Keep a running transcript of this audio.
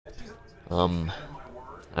Um,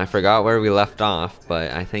 I forgot where we left off,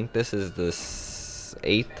 but I think this is the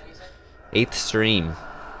eighth stream,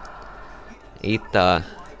 eighth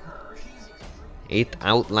eighth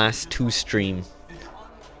Outlast 2 stream.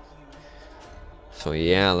 So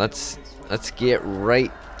yeah, let's get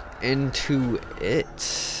right into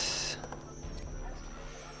it.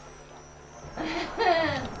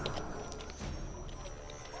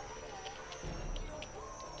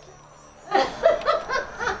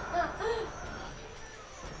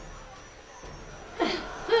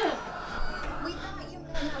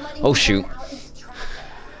 Oh shoot.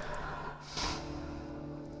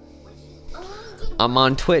 I'm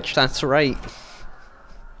on Twitch, that's right.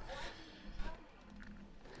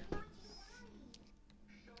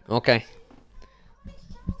 Okay.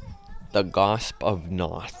 The Gosp of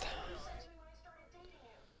Noth.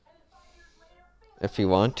 If you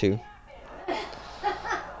want to.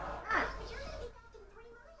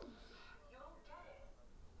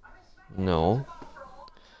 No.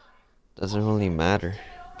 Doesn't really matter.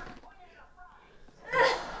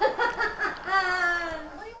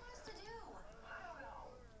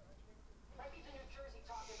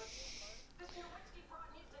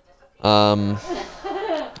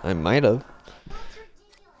 I might have.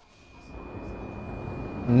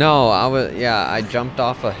 No, I jumped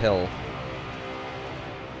off a hill.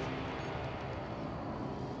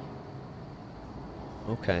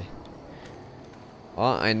 Okay.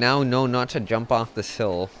 Well, I now know not to jump off this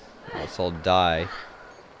hill, else I'll die.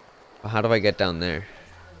 But how do I get down there?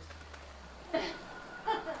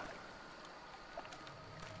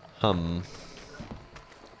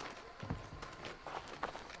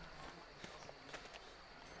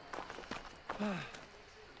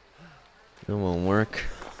 It won't work.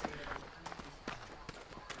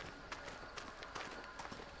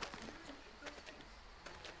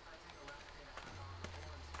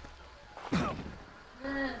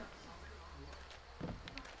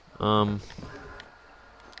 Do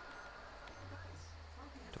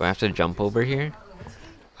I have to jump over here?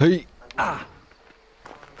 Hey! Ah!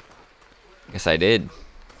 Guess I did.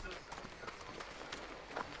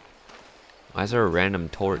 Why is there a random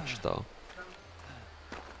torch, though?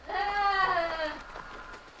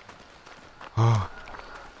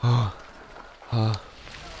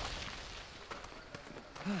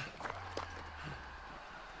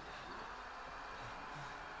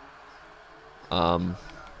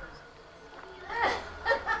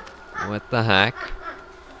 What the heck?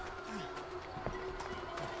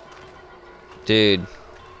 Dude.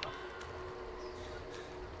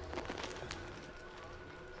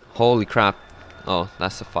 Holy crap. Oh,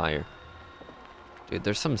 that's a fire. Dude,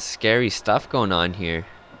 there's some scary stuff going on here.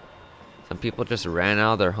 Some people just ran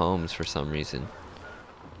out of their homes for some reason.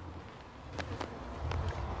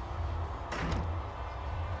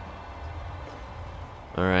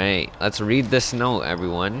 Alright, let's read this note,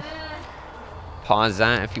 everyone. Pause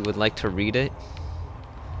that if you would like to read it.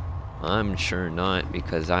 I'm sure not,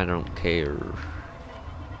 because I don't care.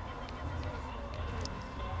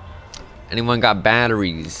 Anyone got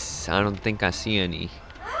batteries? I don't think I see any.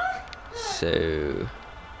 So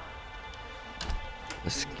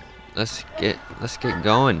let's get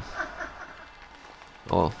going.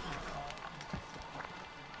 Oh,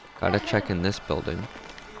 gotta check in this building.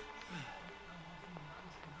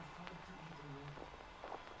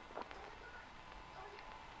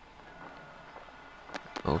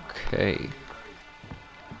 Okay.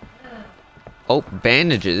 Oh,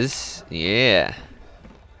 bandages. Yeah.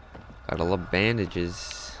 Gotta love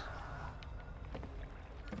bandages.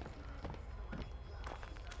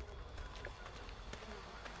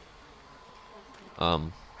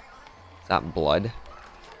 Is that blood?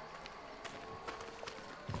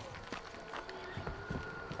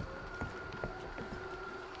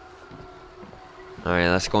 Alright,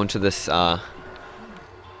 let's go into this, raft.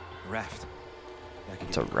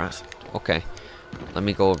 It's a raft. Okay. Let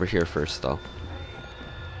me go over here first, though.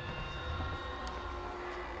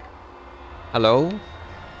 Hello?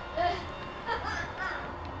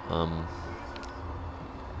 I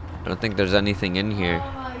don't think there's anything in here.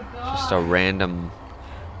 Just a random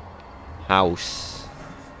house.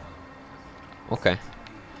 Okay.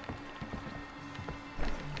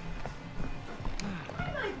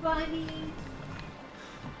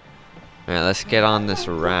 Alright, let's get on this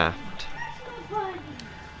raft.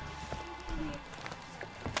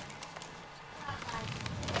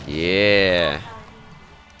 Yeah.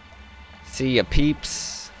 See ya,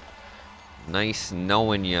 peeps. Nice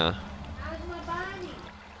knowing ya.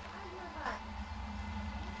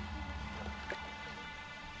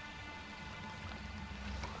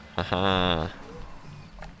 Haha.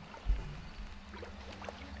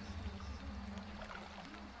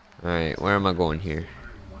 Alright, where am I going here?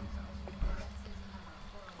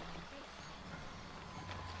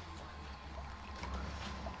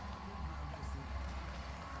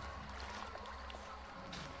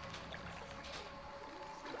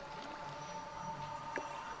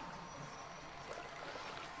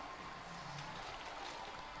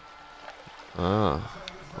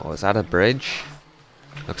 Oh, is that a bridge?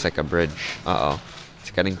 Looks like a bridge. Uh-oh.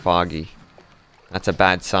 It's getting foggy. That's a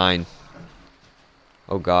bad sign.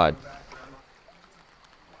 Oh god.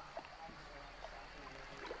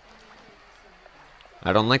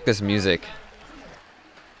 I don't like this music.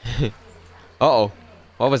 Uh-oh.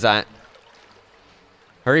 What was that?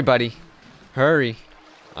 Hurry, buddy. Hurry.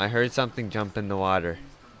 I heard something jump in the water.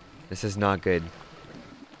 This is not good.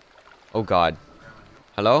 Oh god.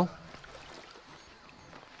 Hello?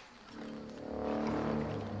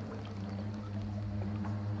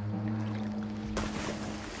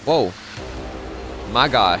 Whoa. My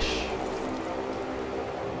gosh.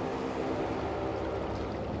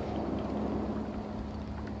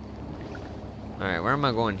 Alright, where am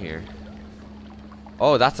I going here?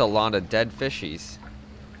 Oh, that's a lot of dead fishies.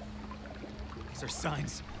 These are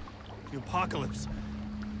signs. The apocalypse.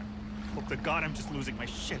 Hope to God I'm just losing my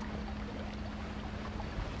shit.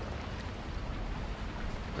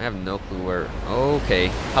 I have no clue where. Okay.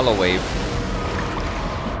 Hello, wave.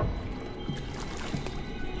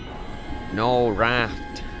 No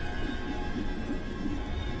raft.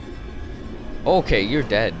 Okay, you're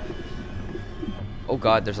dead. Oh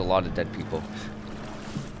god, there's a lot of dead people.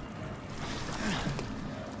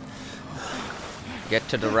 Get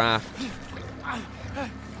to the raft.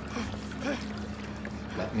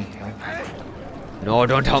 Let me help you. No,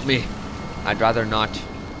 don't help me. I'd rather not.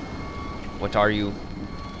 What are you?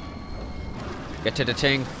 Get to the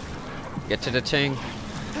thing. Get to the thing.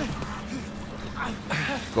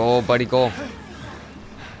 Go, buddy, go.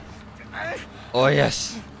 Oh,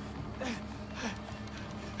 yes.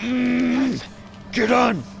 Get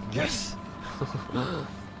on. Yes.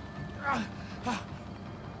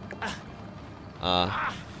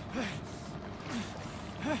 Am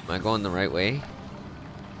I going the right way?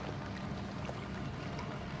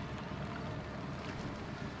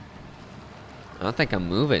 I don't think I'm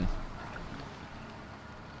moving.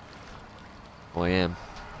 Oh, I am.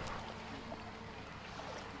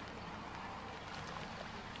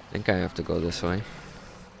 I think I have to go this way.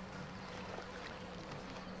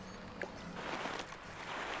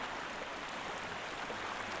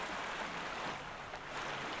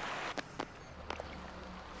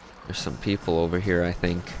 There's some people over here, I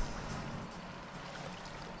think.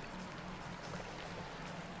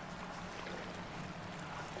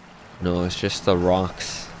 No, it's just the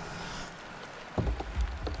rocks.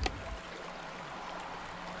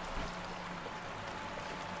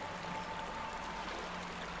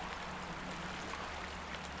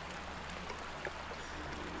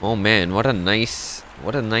 Oh man, what a nice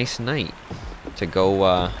night to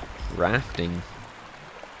go rafting.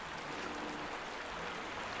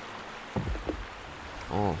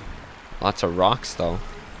 Oh, lots of rocks though.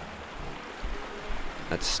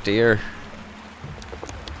 Let's steer.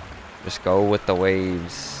 Just go with the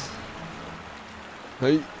waves.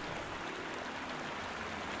 Hey.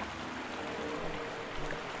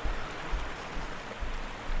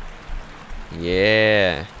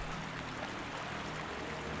 Yeah.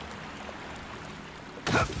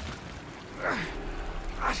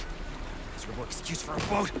 Is your excuse for a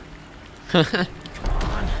boat? Come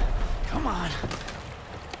on. Come on.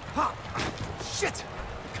 Ha. Shit.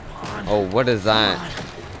 Come on. Oh, what is that?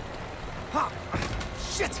 Ha.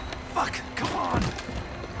 Shit. Fuck. Come on.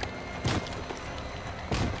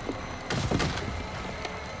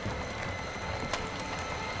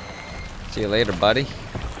 See you later, buddy.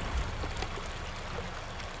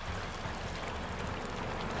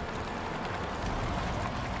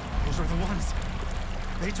 Those are the ones.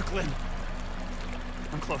 They took Lynn.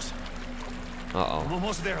 I'm close. Uh-oh. I'm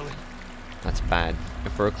almost there, Lynn. That's bad.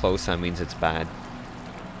 If we're close, that means it's bad.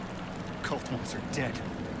 Cult ones are dead.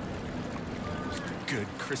 Those are good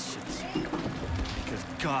Christians. Because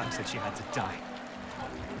God said she had to die.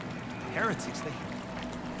 Heretics, they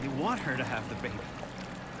want her to have the baby.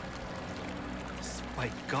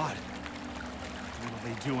 Despite God. What will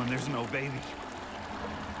they do when there's no baby?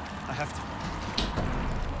 I have to...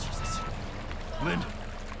 Jesus. Lynn.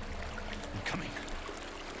 I'm coming.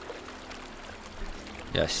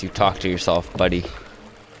 Yes, you talk to yourself, buddy.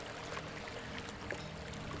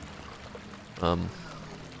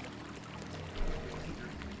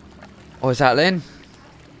 Oh, is that Lynn?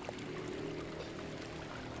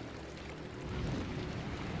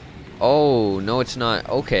 Oh, no, it's not.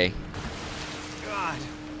 Okay. God.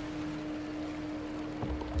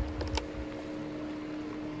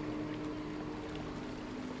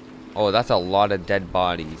 Oh, that's a lot of dead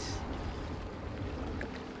bodies.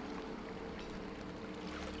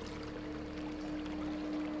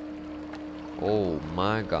 Oh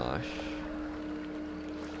my gosh.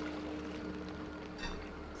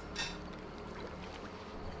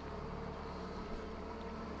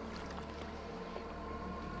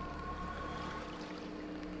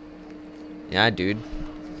 Yeah, dude.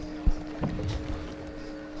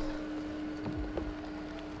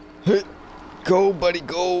 Go, buddy,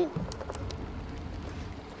 go.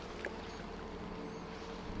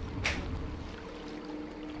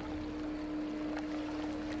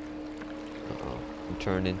 Uh-oh, I'm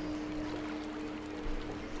turning.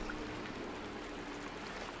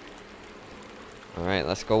 Alright,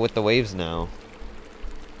 let's go with the waves now.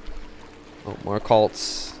 Oh, more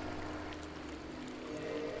cults.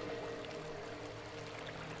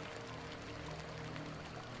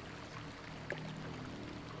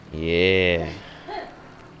 Yeah.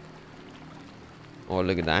 Oh,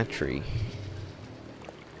 look at that tree.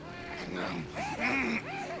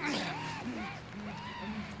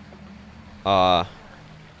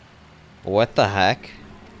 What the heck?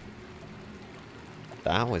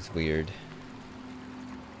 That was weird.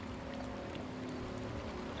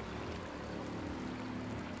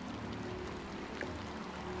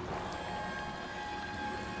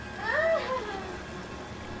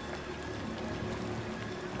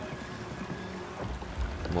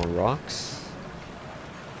 More rocks.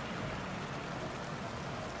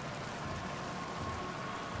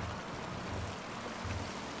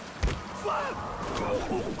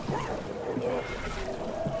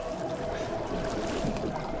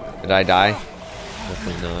 Did I die?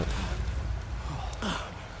 Hopefully not.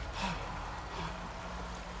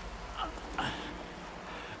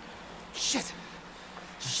 Shit!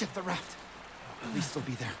 Shit, the raft. At least they'll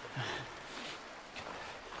be there.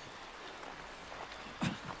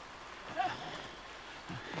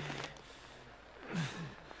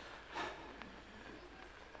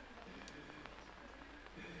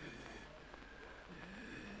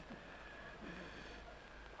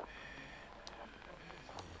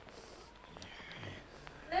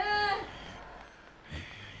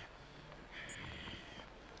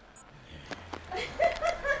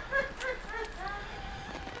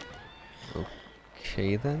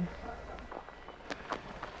 Okay then.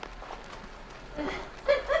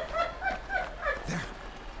 There.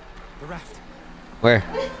 The raft. Where?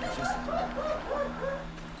 Just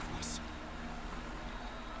cross.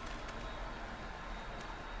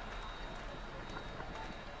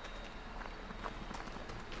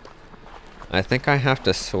 I think I have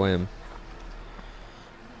to swim.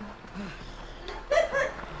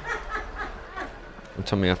 Don't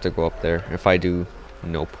tell me I have to go up there. If I do,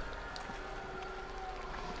 nope.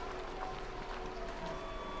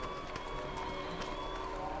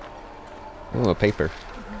 Oh, a paper.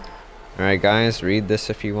 Alright guys, read this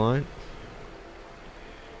if you want.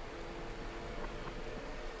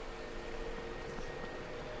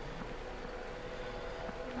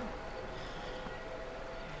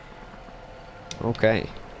 Okay.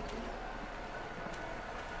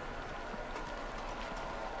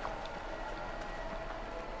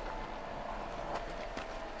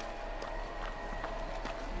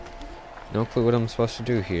 No clue what I'm supposed to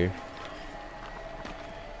do here.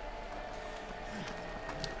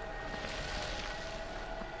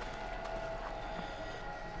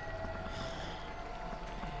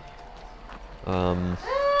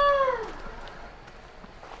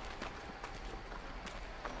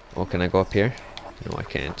 Oh, can I go up here? No, I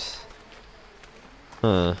can't.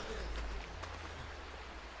 Huh.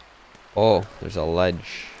 Oh, there's a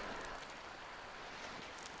ledge.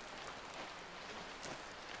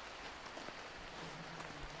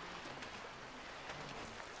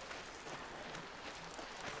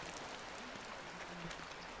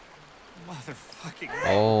 Motherfucking.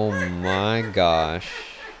 Oh my gosh.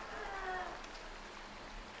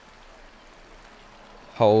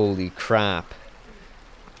 Holy crap.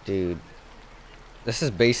 Dude. This is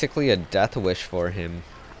basically a death wish for him.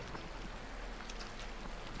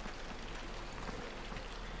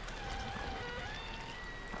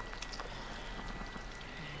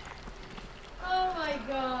 Oh my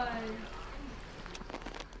god.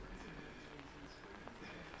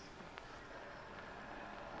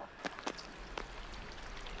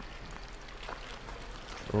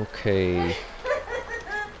 Okay.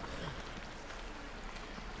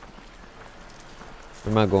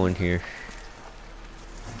 Where am I going here?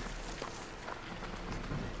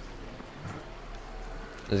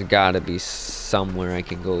 There's gotta be somewhere I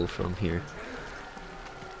can go from here.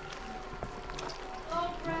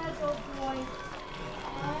 Oh, Brad, oh boy.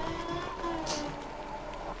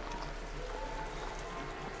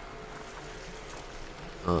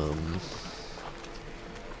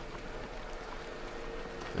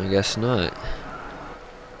 I guess not.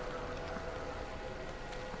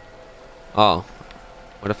 Oh,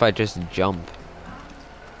 what if I just jump?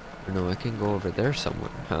 Or no, I can go over there somewhere.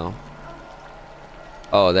 How?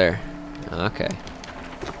 Oh, there. Okay.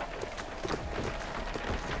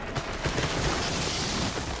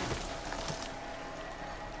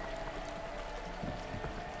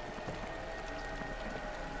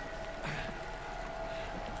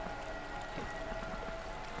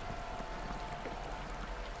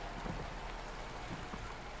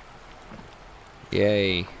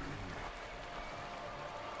 Yay.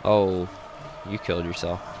 Oh, you killed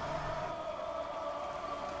yourself.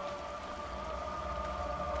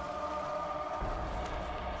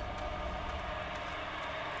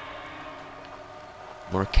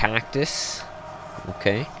 More cactus.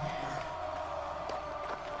 Okay.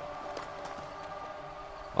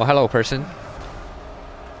 Oh, hello, person.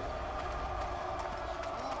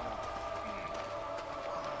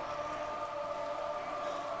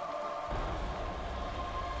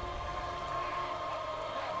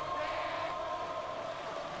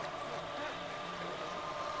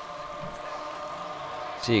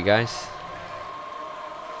 See you guys.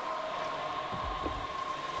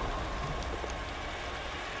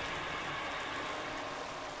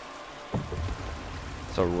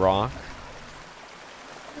 It's a rock.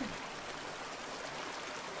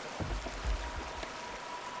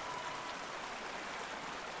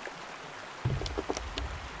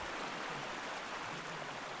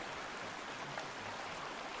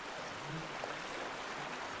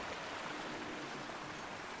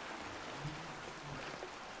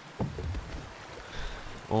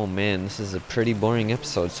 Oh man, this is a pretty boring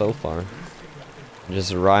episode so far. I'm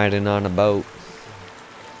just riding on a boat.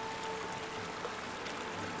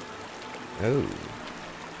 Oh.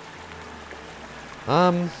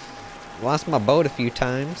 Lost my boat a few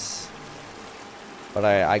times. But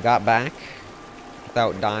I got back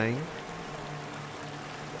without dying.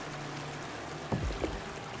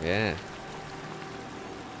 Yeah.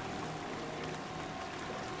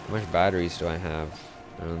 How much batteries do I have?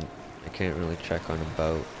 I can't really check on a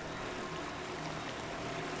boat.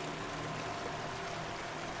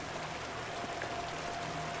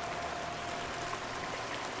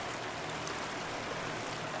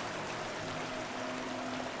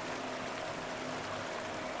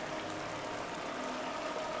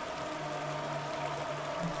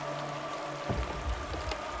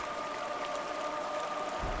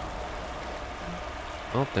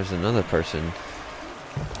 Oh, there's another person.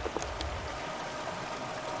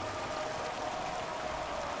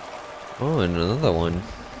 Oh, and another one.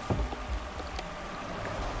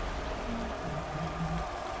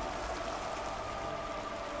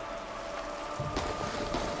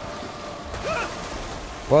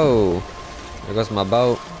 Whoa! There goes my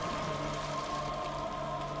boat.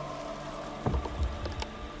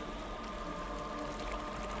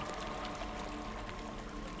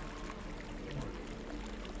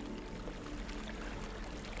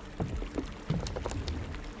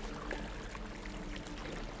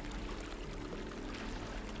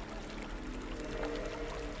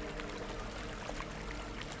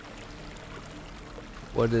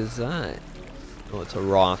 What is that? Oh, it's a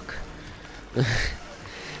rock.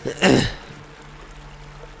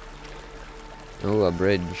 Oh, a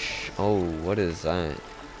bridge. Oh, what is that?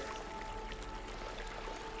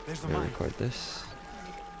 There's the Can I mine. record this?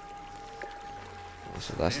 Oh,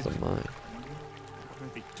 so that's the mine. What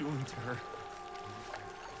are they doing to her?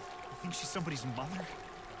 You think she's somebody's mother?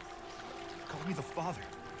 Call me the father.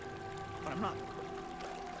 But I'm not.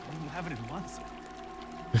 I mean, you haven't in months.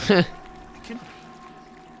 I can.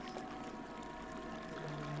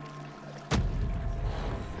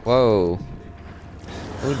 Whoa.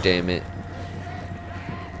 Oh, damn it.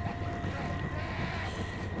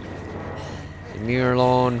 Leave me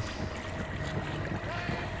alone.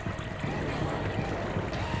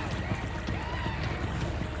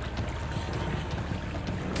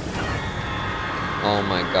 Oh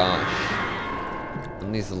my gosh.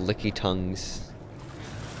 And these licky tongues.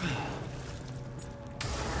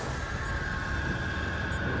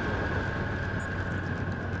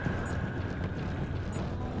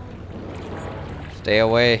 Stay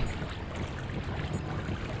away.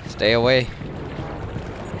 Stay away.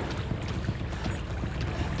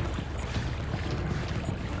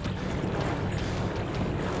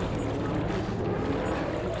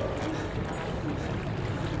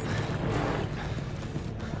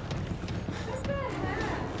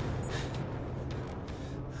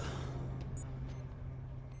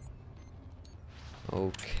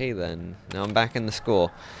 Okay then. Now I'm back in the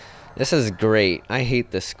school. This is great. I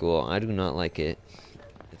hate this school. I do not like it.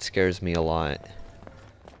 It scares me a lot.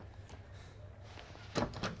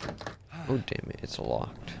 Oh, damn it. It's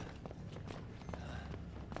locked.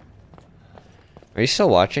 Are you still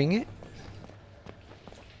watching it?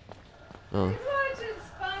 Oh. He's watching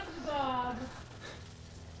SpongeBob.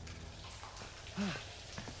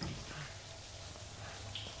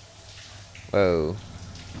 Whoa.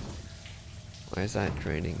 Why is that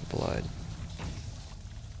draining blood?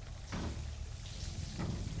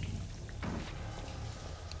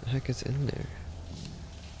 What the heck is in there?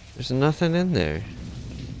 There's nothing in there.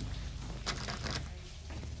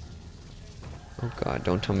 Oh god,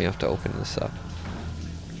 don't tell me I have to open this up.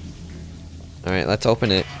 Alright, let's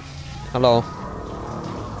open it. Hello.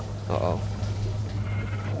 Uh-oh.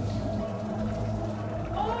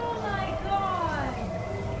 Oh my god.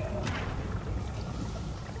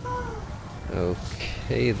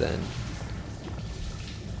 Okay then.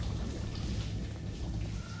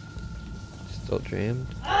 Still jammed?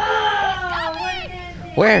 Oh, what an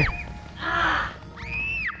ending. Where? Ah.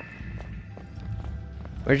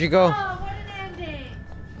 Where'd you go? Oh, what an ending.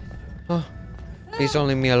 Oh, please don't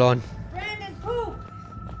leave me alone. Brandon poop.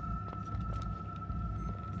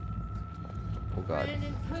 Oh god.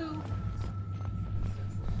 Brandon poop.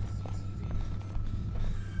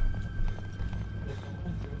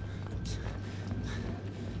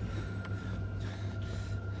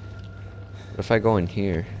 What if I go in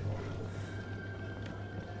here?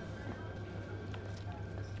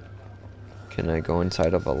 Can I go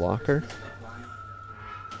inside of a locker?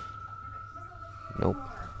 Nope.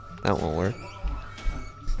 That won't work.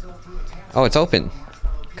 Oh, it's open.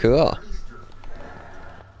 Cool.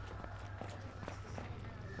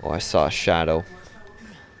 Oh, I saw a shadow.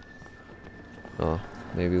 Oh,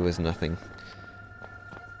 maybe it was nothing.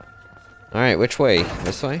 Alright, which way?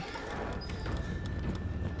 This way?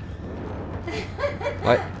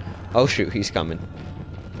 What? Oh shoot, he's coming.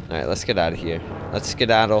 Alright, let's get out of here. Let's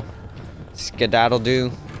skedaddle. Skedaddle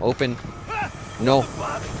do. Open. No.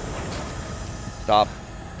 Stop.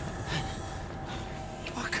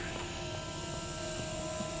 Fuck.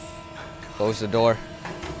 Close the door.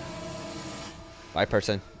 Bye,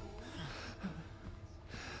 person.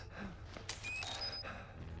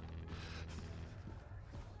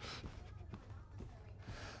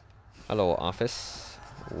 Hello, office.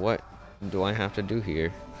 What do I have to do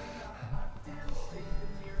here?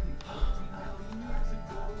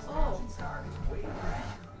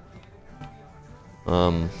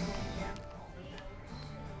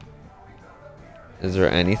 Is there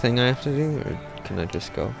anything I have to do, or can I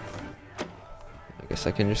just go? I guess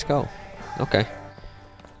I can just go. Okay.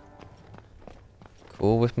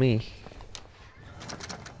 Cool with me.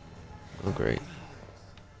 Oh, great.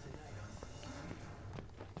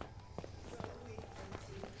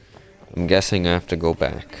 I'm guessing I have to go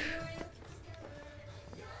back.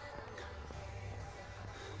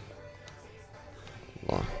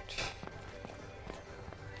 Locked.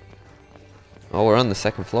 Oh, we're on the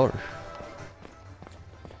second floor.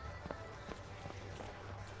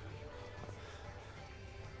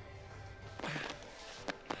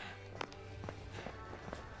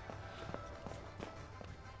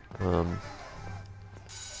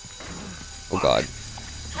 Oh god.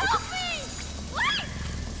 Help me! Please!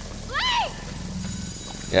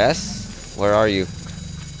 Please! Yes? Where are you?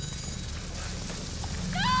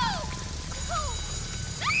 No! No!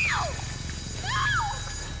 No!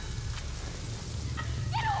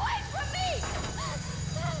 Get away from me!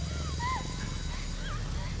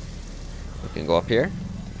 We can go up here.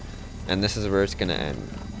 And this is where it's gonna end.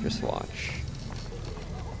 Just watch.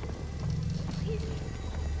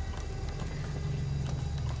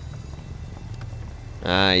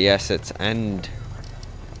 Ah, yes, it's end.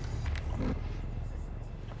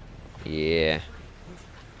 Yeah.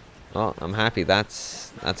 Oh, I'm happy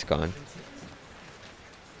that's gone.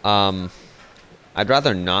 I'd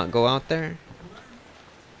rather not go out there.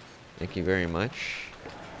 Thank you very much.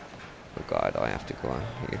 Oh god, I have to go out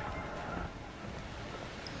here.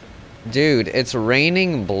 Dude, it's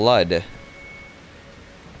raining blood.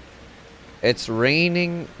 It's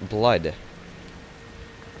raining blood.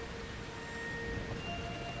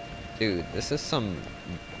 Dude, this is some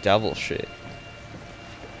devil shit.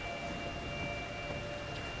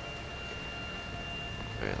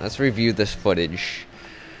 Alright, let's review this footage.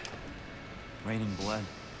 Raining blood.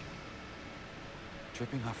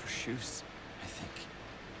 Dripping off her shoes, I think.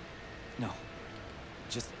 No.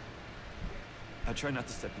 Just... I tried not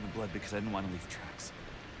to step in the blood because I didn't want to leave tracks.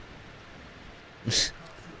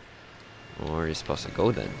 Where are you supposed to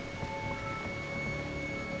go then?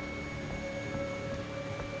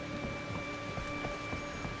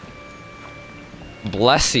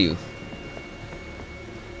 bless you.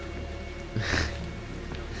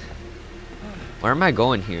 Where am I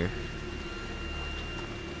going here?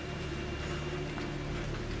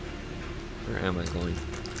 Where am I going?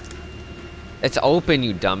 It's open,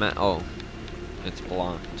 you dumbass. Oh, it's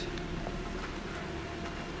blocked.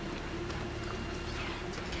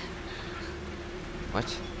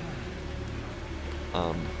 What?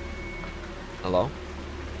 Hello?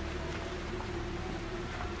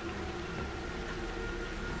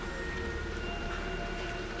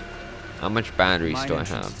 How much batteries Mine do I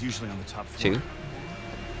entrance have? is usually on the top floor. 2?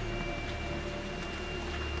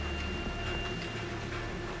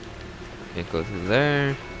 Can't go through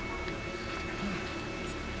there.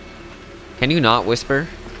 Can you not whisper?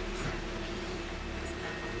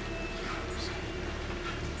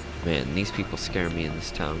 Man, these people scare me in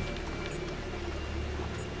this town.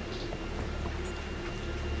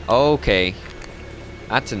 Okay.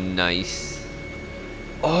 That's a nice...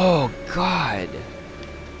 Oh, God.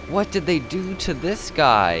 What did they do to this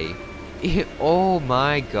guy? Oh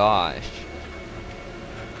my gosh.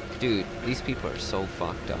 Dude, these people are so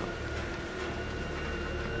fucked up.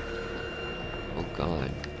 Oh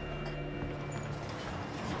God.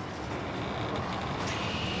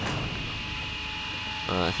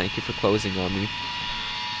 Thank you for closing on me.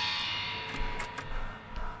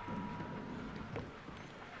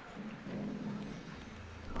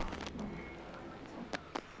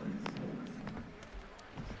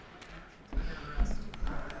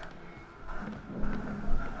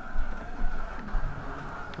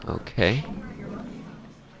 Okay.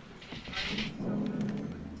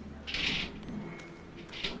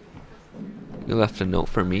 You left a note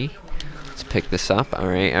for me. Let's pick this up.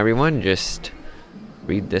 Alright, everyone, just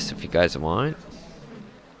read this if you guys want.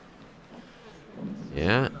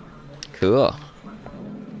 Yeah. Cool.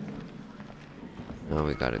 Now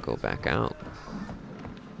we gotta go back out.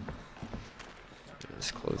 Let's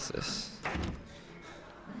close this.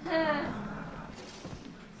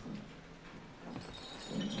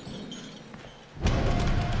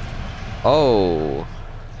 Oh.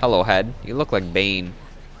 Hello, head. You look like Bane.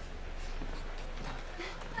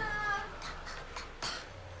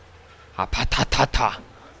 Ha pa ta ta ta.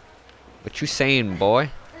 What you saying,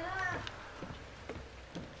 boy?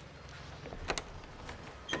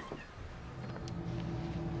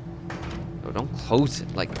 Oh, don't close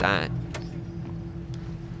it like that.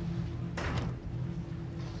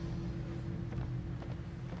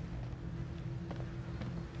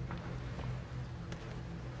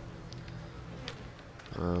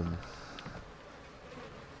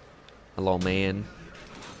 Hello, man.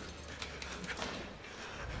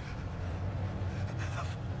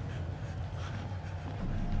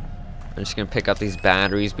 I'm just gonna pick up these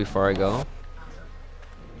batteries before I go.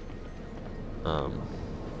 Oh.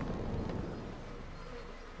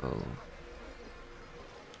 I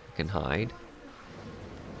can hide.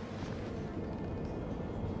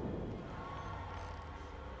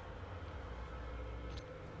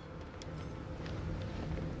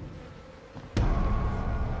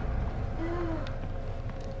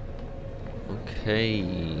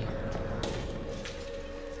 Okay.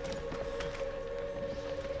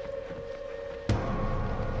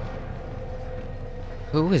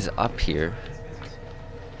 Who is up here?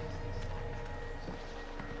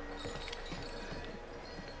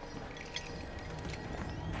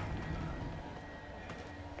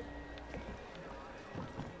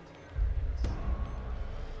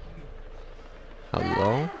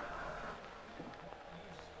 Hello?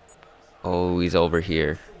 Oh, he's over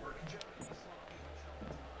here.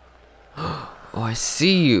 Oh, I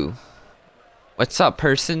see you. What's up,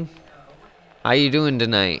 person? How you doing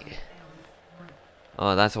tonight?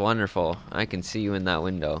 Oh, that's wonderful. I can see you in that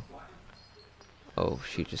window. Oh,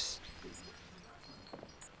 she just...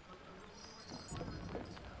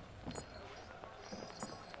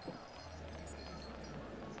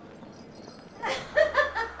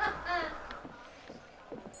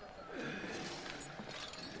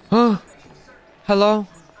 Oh! Hello?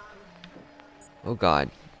 Oh God.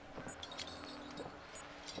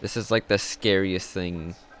 This is like the scariest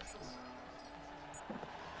thing.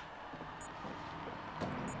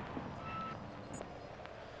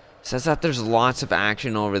 Says that there's lots of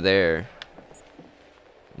action over there.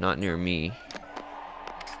 Not near me.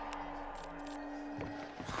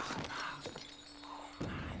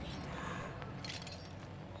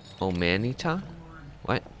 Oh, Manita?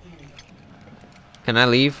 What? Can I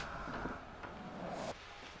leave?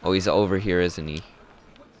 Oh, he's over here, isn't he?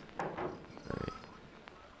 Alright.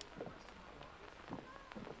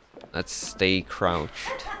 Let's stay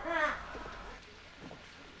crouched.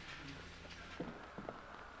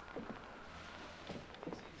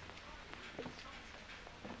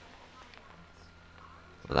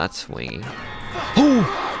 Well, that's swinging. Oh!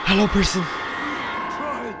 Hello, person!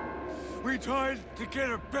 We tried to get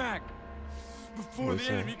her back before What's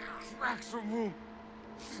the that? enemy cracks her womb.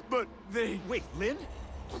 But they Wait, Lynn?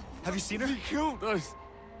 Have you seen her? killed us.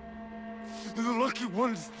 The lucky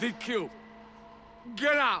ones they killed.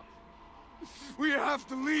 Get out. We have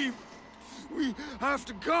to leave. We have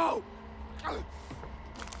to go.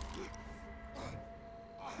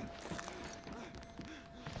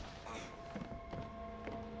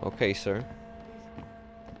 Okay, sir.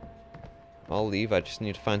 I'll leave. I just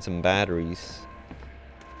need to find some batteries.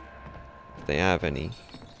 If they have any.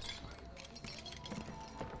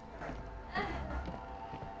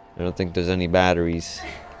 I don't think there's any batteries.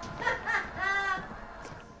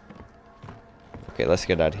 Okay, let's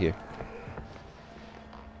get out of here.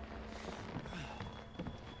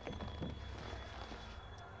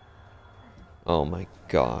 Oh my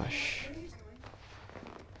gosh.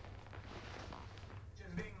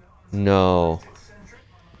 No.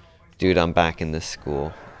 Dude, I'm back in this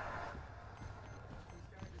school.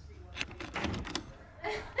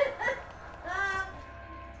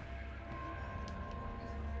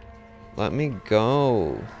 Let me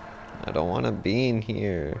go. I don't want to be in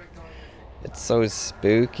here. It's so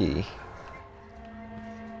spooky.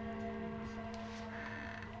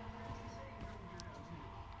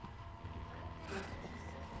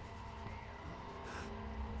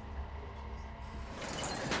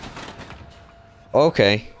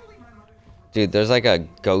 Okay. Dude, there's like a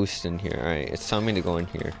ghost in here. Alright, it's telling me to go in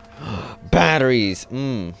here. Batteries!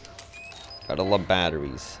 Gotta love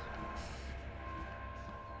batteries.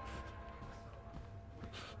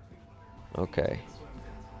 Okay.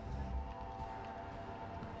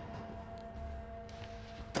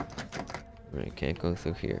 Alright, can't go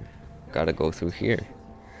through here. Gotta go through here.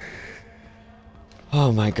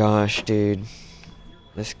 Oh my gosh, dude.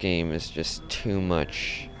 This game is just too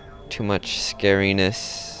much. Too much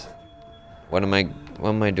scariness. What am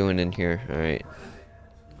I doing in here? Alright.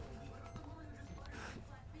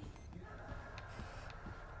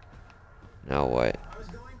 Now what?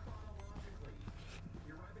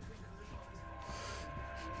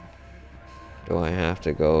 Do I have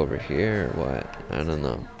to go over here or what? I don't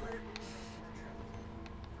know.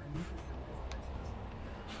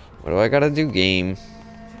 What do I gotta do, game?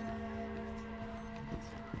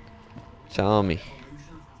 Tell me.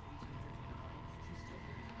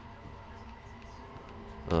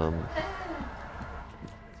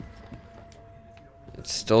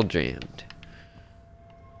 It's still jammed.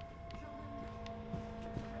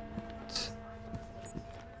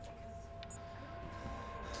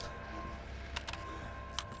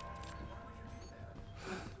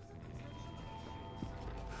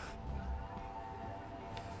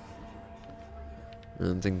 I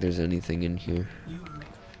don't think there's anything in here.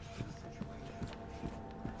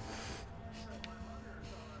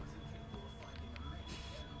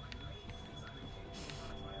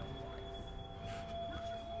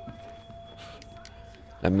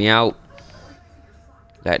 Let me out.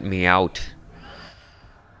 Let me out.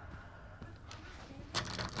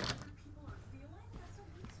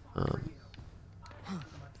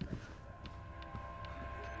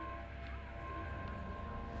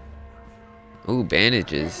 Ooh,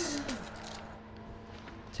 bandages.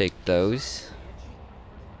 Take those.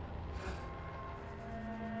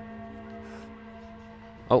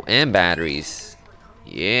 Oh, and batteries.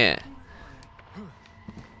 Yeah.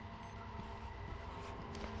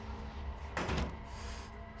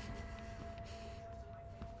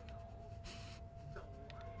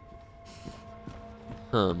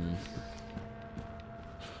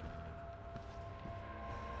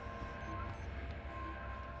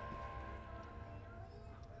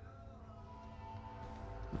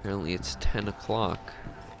 Apparently it's 10 o'clock.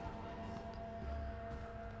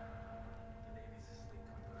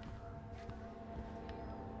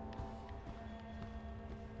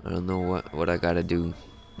 I don't know what I gotta do.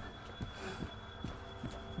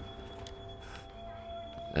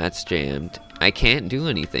 That's jammed. I can't do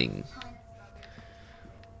anything.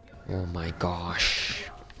 Oh my gosh.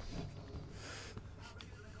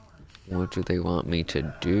 What do they want me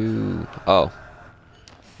to do? Oh.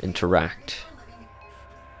 Interact.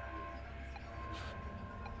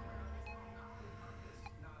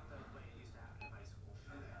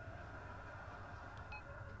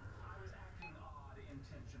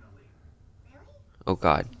 Oh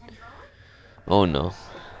god. Oh no.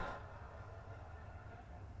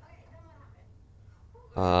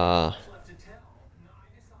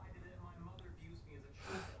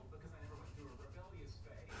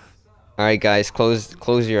 Alright guys,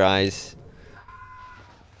 close your eyes.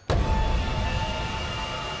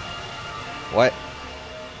 What?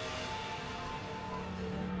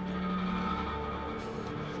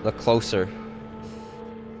 Look closer.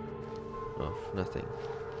 Oh, nothing.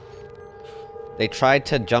 They tried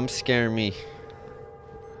to jump scare me.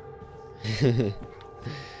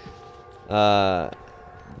 I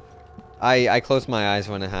closed my eyes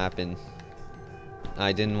when it happened.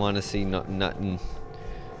 I didn't want to see nothing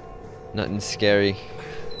scary.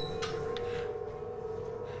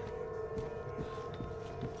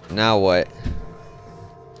 Now what?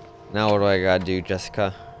 Now what do I gotta do,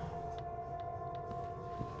 Jessica?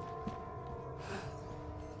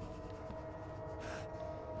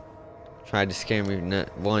 Tried to scare me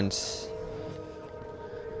once.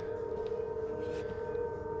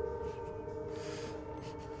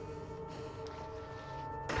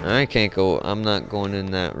 I can't go. I'm not going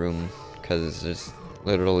in that room because there's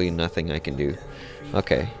literally nothing I can do.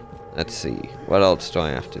 Okay, let's see. What else do I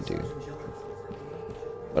have to do?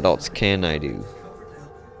 What else can I do?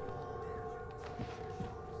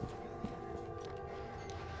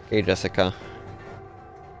 Okay, Jessica.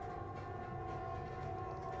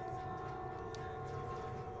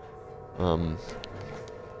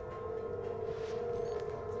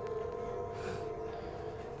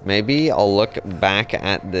 Maybe I'll look back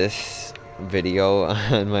at this video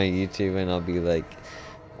on my YouTube and I'll be like,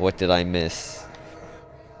 what did I miss?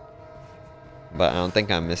 But I don't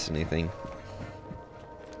think I missed anything.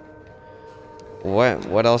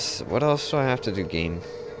 What else do I have to do, game?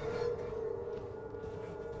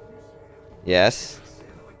 Yes?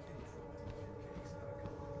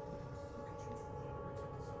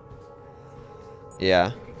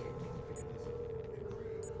 Yeah.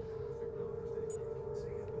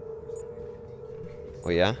 Oh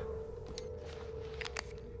yeah?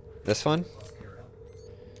 This one?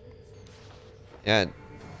 Yeah.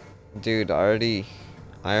 Dude, I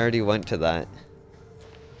already went to that.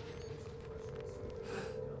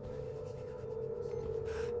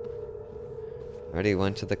 I already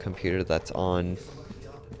went to the computer that's on.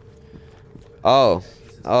 Oh.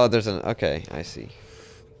 Oh, there's an... Okay, I see.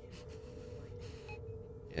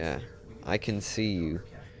 Yeah. I can see you.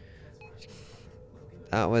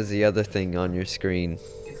 That was the other thing on your screen.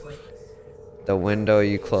 The window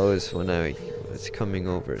you closed when I was coming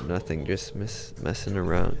over. Nothing, just messing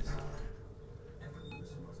around.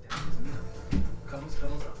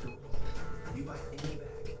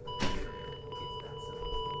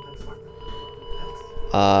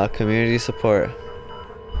 Community support.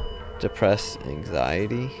 Depressed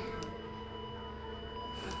anxiety.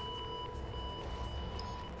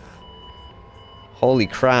 Holy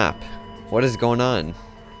crap. What is going on?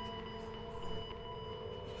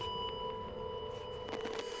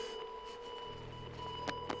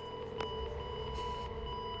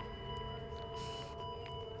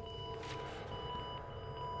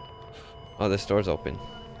 Oh, this door's open.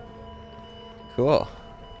 Cool.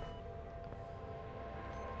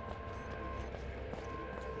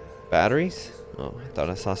 Batteries? Oh, I thought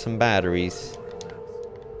I saw some batteries.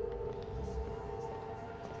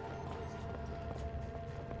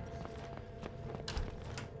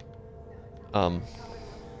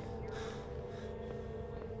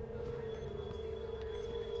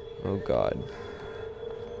 Oh god.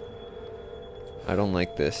 I don't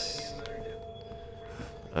like this.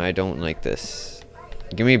 I don't like this.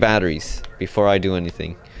 Give me batteries before I do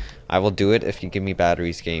anything. I will do it if you give me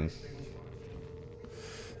batteries, game.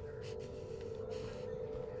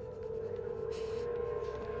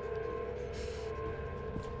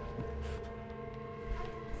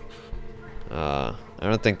 I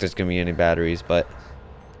don't think there's gonna be any batteries, but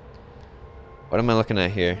what am I looking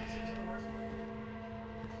at here?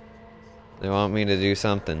 They want me to do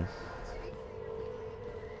something.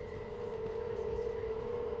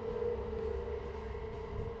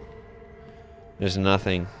 There's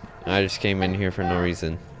nothing. I just came in here for no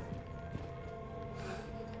reason.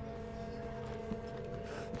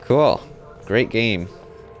 Cool. Great game.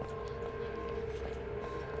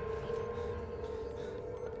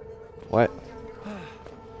 What?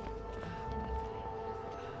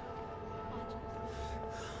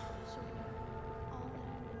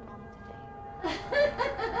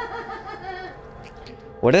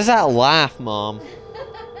 What is that laugh, Mom?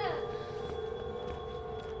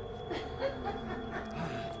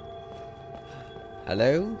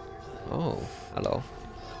 Hello? Oh, hello.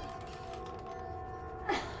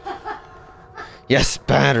 Yes,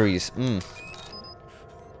 batteries.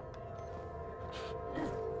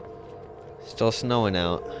 Still snowing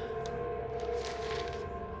out.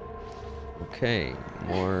 Okay,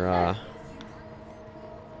 more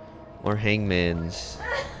hangmans.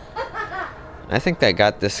 I think they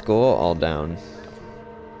got this school all down.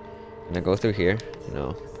 Can I go through here?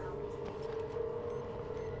 No.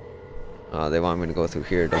 Oh, they want me to go through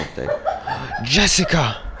here, don't they?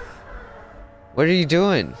 Jessica! What are you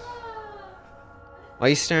doing? Why are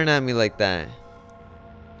you staring at me like that?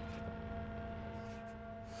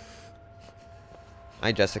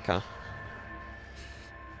 Hi, Jessica.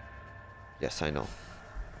 Yes, I know.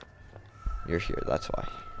 You're here, that's why.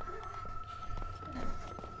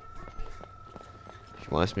 She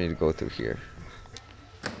wants me to go through here.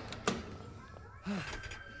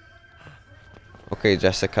 Okay,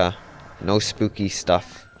 Jessica. No spooky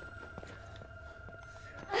stuff.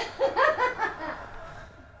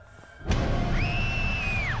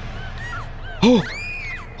 Oh!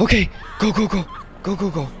 Okay! Go, go, go! Go, go,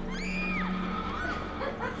 go!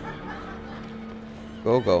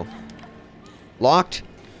 Go, go. Locked?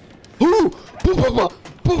 Ooh!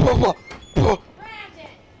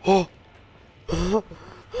 Oh!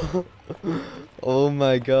 Oh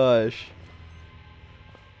my gosh.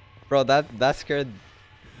 Bro, that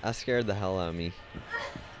scared the hell out of me.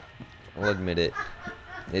 I'll admit it.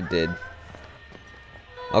 It did.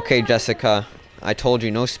 Okay, Jessica. I told you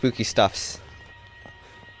no spooky stuffs.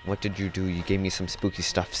 What did you do? You gave me some spooky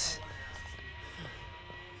stuffs.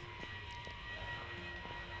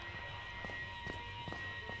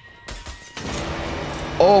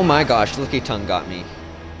 Oh my gosh, Licky Tongue got me.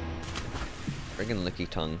 Friggin' Licky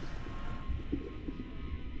Tongue.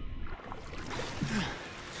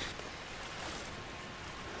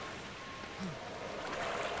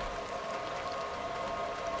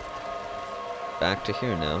 Back to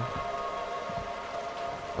here now.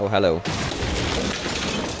 Oh, hello.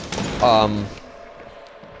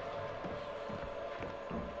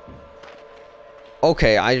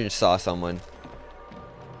 Okay, I just saw someone.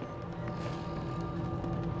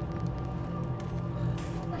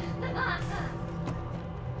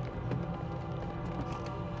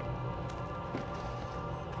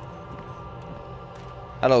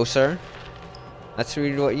 Hello, sir. Let's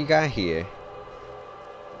read what you got here.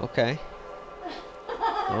 Okay.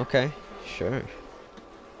 Okay, sure.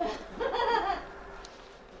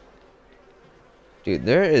 Dude,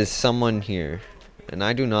 there is someone here, and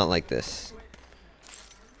I do not like this.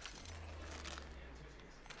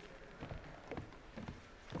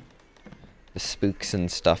 The spooks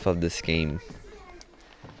and stuff of this game.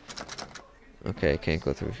 Okay, I can't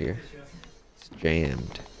go through here. It's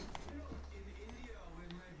jammed.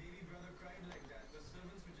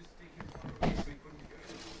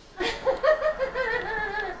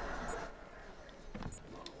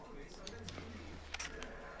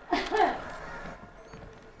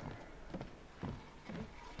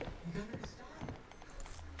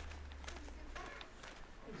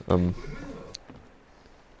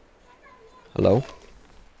 Hello?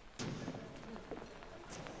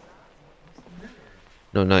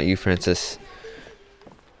 No, not you, Francis.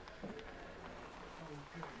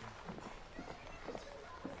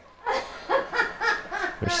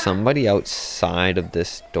 There's somebody outside of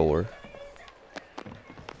this door.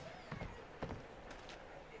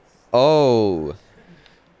 Oh!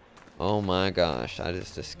 Oh my gosh, that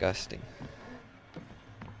is disgusting.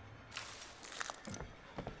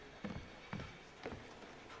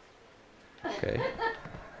 Okay.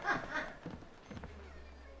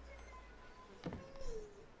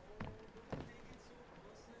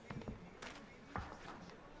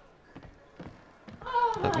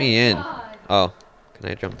 Let me in. Oh, can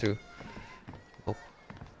I jump through? Oh.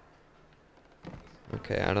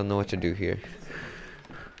 Okay, I don't know what to do here.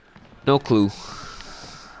 No clue.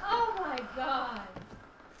 Oh my god.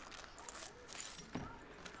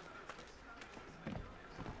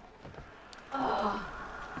 Oh.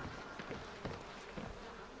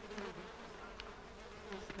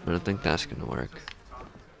 I don't think that's gonna work.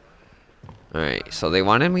 Alright, so they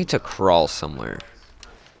wanted me to crawl somewhere.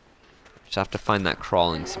 Just have to find that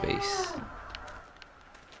crawling space.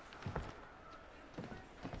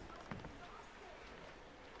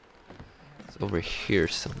 It's over here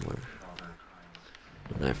somewhere.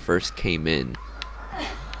 When I first came in.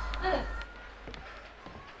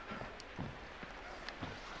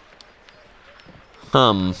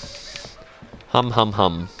 Hum. Hum hum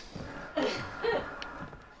hum.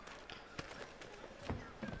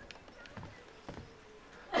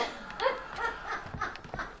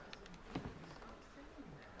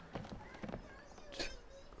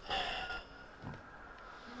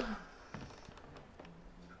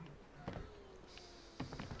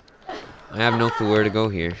 I have no clue where to go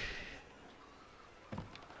here.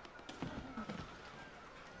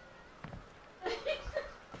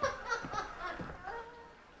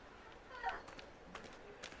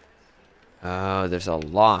 Oh, there's a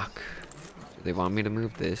lock. Do they want me to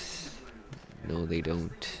move this? No, they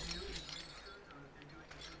don't.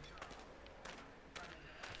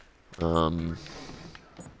 Um.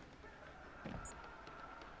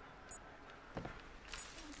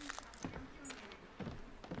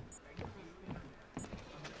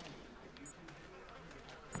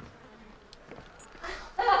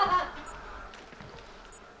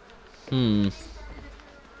 Hmm.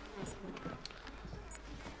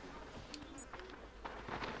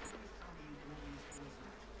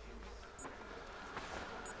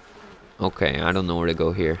 Okay, I don't know where to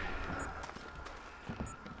go here.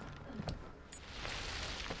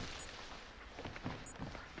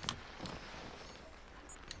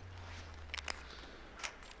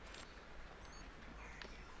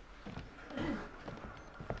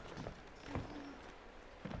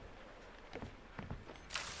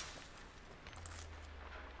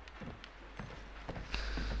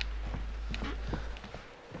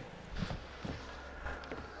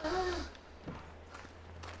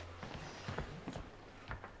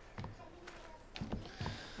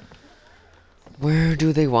 Where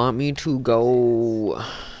do they want me to go?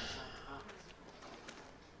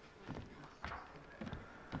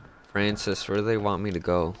 Francis, where do they want me to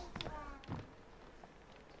go?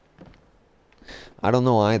 I don't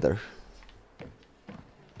know either.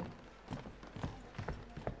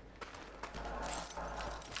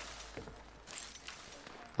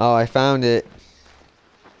 Oh, I found it.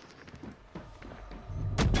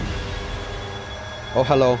 Oh,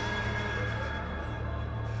 hello.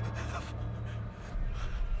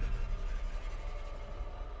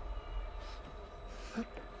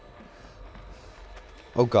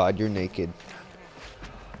 Oh God, you're naked.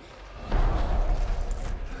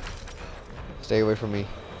 Stay away from me.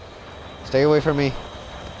 Stay away from me.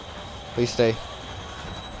 Please stay.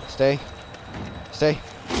 Stay. Stay.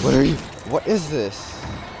 What are you? What is this?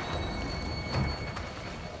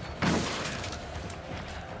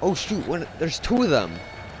 Oh shoot, there's two of them.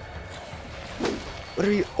 What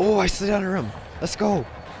are you? Oh, I slid down a room. Let's go.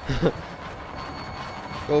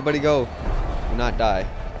 Go, buddy, go. Do not die.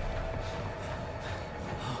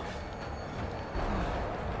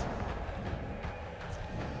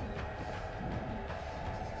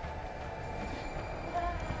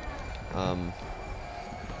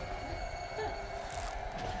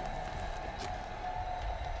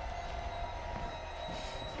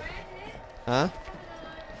 Huh?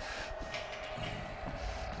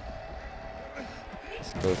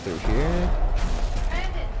 Let's go through here.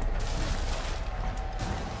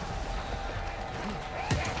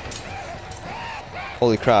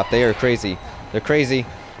 Holy crap, they are crazy. They're crazy.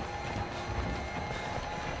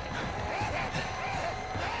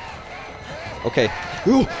 Okay.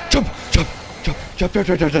 Ooh, jump, jump, jump, jump, jump,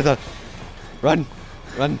 jump, jump, jump, jump. Run,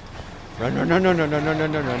 run, run, run, run, run, run, run, run,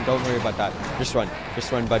 run, run, run. Don't worry about that. Just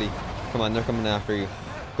run, buddy. Come on, they're coming after you.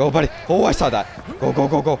 Go, buddy. Oh, I saw that. Go, go,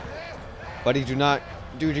 go, go. Buddy, do not,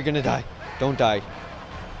 dude, you're gonna die. Don't die.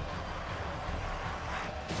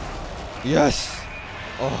 Yes.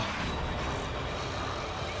 Oh.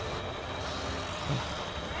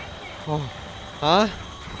 Oh. Huh?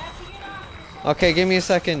 Okay, give me a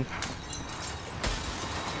second.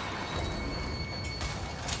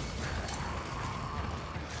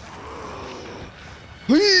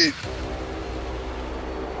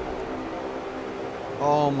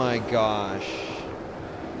 Oh my gosh.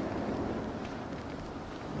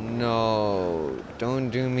 No. Don't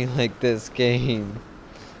do me like this, game.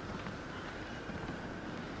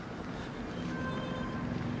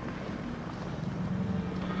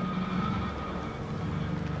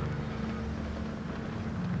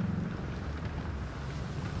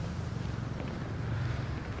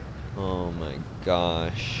 Oh my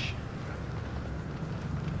gosh.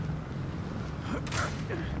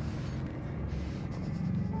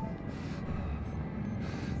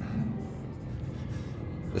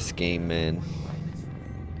 This game, man.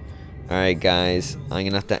 Alright guys, I'm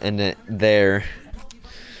gonna have to end it there.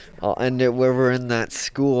 I'll end it where we're in that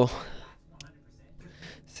school.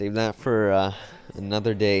 Save that for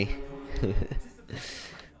another day.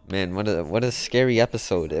 Man, what a scary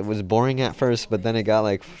episode. It was boring at first, but then it got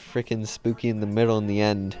like freaking spooky in the middle and the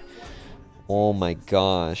end. Oh my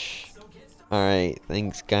gosh. Alright,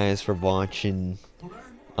 thanks guys for watching.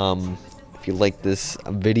 If you like this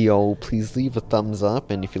video, please leave a thumbs up,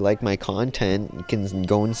 and if you like my content, you can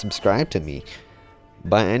go and subscribe to me.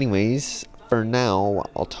 But anyways, for now,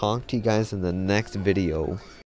 I'll talk to you guys in the next video.